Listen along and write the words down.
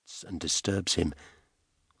upsets and disturbs him.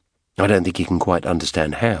 I don't think he can quite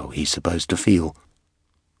understand how he's supposed to feel.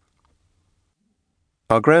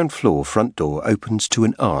 Our ground floor front door opens to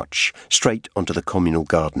an arch straight onto the communal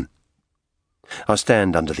garden. I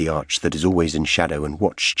stand under the arch that is always in shadow and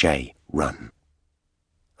watch Jay run.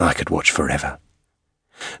 I could watch forever.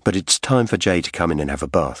 But it's time for Jay to come in and have a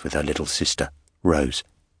bath with her little sister, Rose.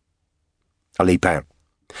 I leap out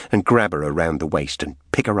and grab her around the waist and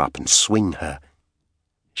pick her up and swing her.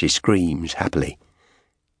 She screams happily.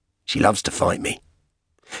 She loves to fight me.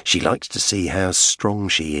 She likes to see how strong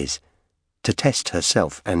she is, to test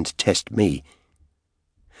herself and test me.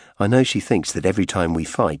 I know she thinks that every time we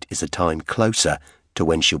fight is a time closer to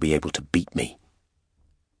when she'll be able to beat me.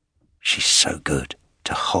 She's so good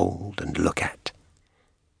to hold and look at.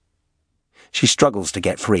 She struggles to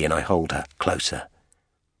get free and I hold her closer.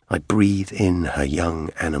 I breathe in her young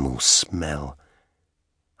animal smell.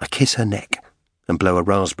 I kiss her neck and blow a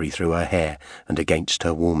raspberry through her hair and against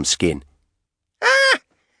her warm skin. "Ah!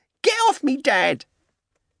 Get off me, Dad!"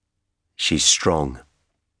 She's strong.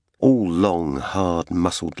 All long,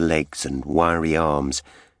 hard-muscled legs and wiry arms.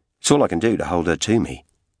 It's all I can do to hold her to me.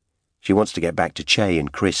 She wants to get back to Che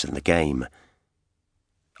and Chris and the game.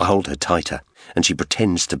 I hold her tighter, and she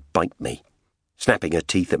pretends to bite me, snapping her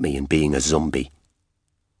teeth at me and being a zombie.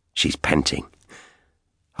 She's panting.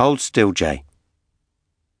 "Hold still, Jay."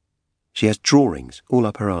 She has drawings all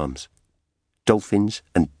up her arms. Dolphins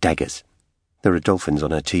and daggers. There are dolphins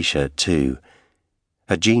on her t-shirt too.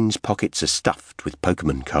 Her jeans pockets are stuffed with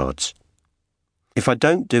Pokemon cards. If I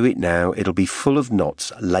don't do it now, it'll be full of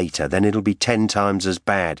knots later, then it'll be 10 times as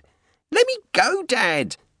bad. "Let me go,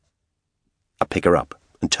 Dad!" I pick her up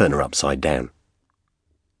and turn her upside down.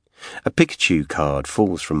 A Pikachu card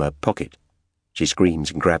falls from her pocket. She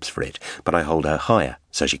screams and grabs for it, but I hold her higher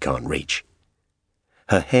so she can't reach.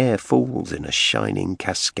 Her hair falls in a shining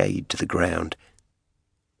cascade to the ground.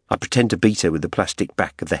 I pretend to beat her with the plastic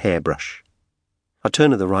back of the hairbrush. I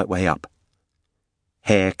turn her the right way up.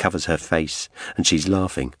 Hair covers her face, and she's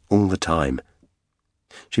laughing all the time.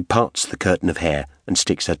 She parts the curtain of hair and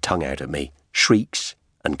sticks her tongue out at me, shrieks,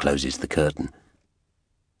 and closes the curtain.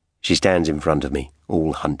 She stands in front of me,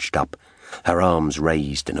 all hunched up, her arms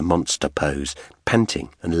raised in a monster pose,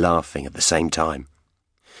 panting and laughing at the same time.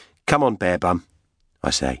 "Come on, Bear Bum,"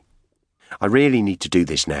 I say. "I really need to do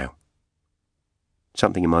this now."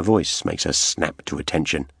 Something in my voice makes her snap to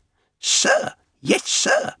attention. "Sir! Yes,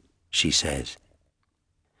 sir!" she says.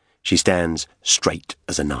 She stands straight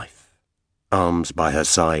as a knife, arms by her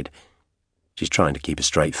side. She's trying to keep a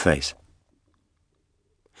straight face.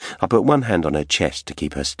 I put one hand on her chest to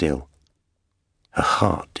keep her still. Her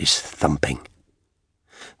heart is thumping.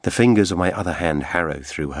 The fingers of my other hand harrow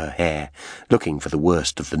through her hair, looking for the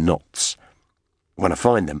worst of the knots. When I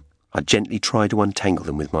find them, I gently try to untangle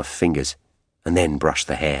them with my fingers, and then brush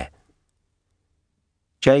the hair.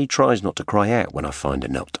 Jay tries not to cry out when I find a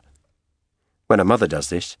knot. When her mother does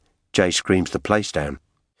this, Jay screams the place down.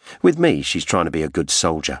 With me, she's trying to be a good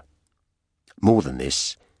soldier. More than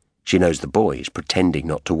this, she knows the boys pretending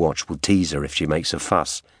not to watch will tease her if she makes a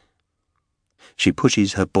fuss. She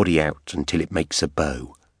pushes her body out until it makes a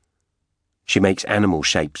bow. She makes animal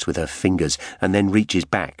shapes with her fingers and then reaches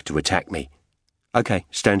back to attack me. "Okay,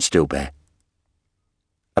 stand still, Bear."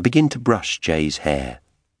 I begin to brush Jay's hair.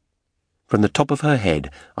 From the top of her head,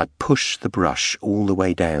 I push the brush all the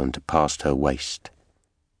way down to past her waist.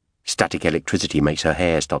 Static electricity makes her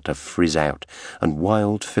hair start to frizz out, and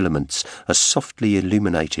wild filaments are softly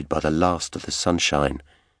illuminated by the last of the sunshine.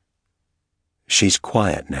 She's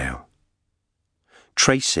quiet now,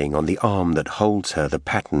 tracing on the arm that holds her the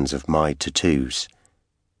patterns of my tattoos.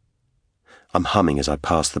 I'm humming as I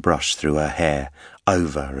pass the brush through her hair,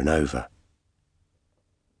 over and over.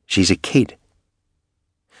 She's a kid.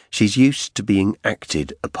 She's used to being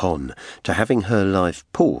acted upon, to having her life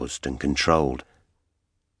paused and controlled.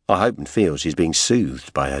 I hope and feel she's being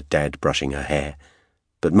soothed by her dad brushing her hair,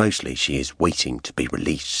 but mostly she is waiting to be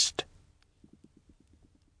released.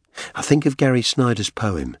 I think of Gary Snyder's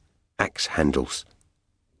poem, Axe Handles.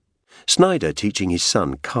 Snyder teaching his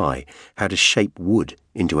son, Kai, how to shape wood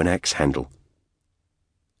into an axe handle.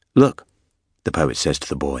 "Look," the poet says to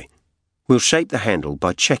the boy, "we'll shape the handle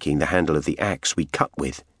by checking the handle of the axe we cut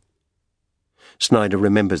with." Snyder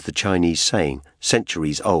remembers the Chinese saying,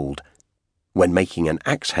 centuries old, "When making an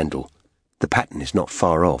axe handle, the pattern is not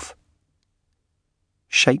far off."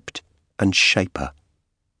 Shaped and shaper.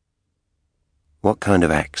 What kind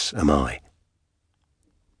of axe am I?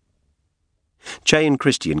 Jay and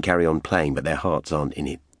Christian carry on playing, but their hearts aren't in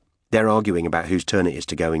it. They're arguing about whose turn it is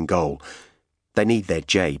to go in goal. They need their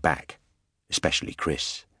Jay back, especially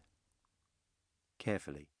Chris. Carefully.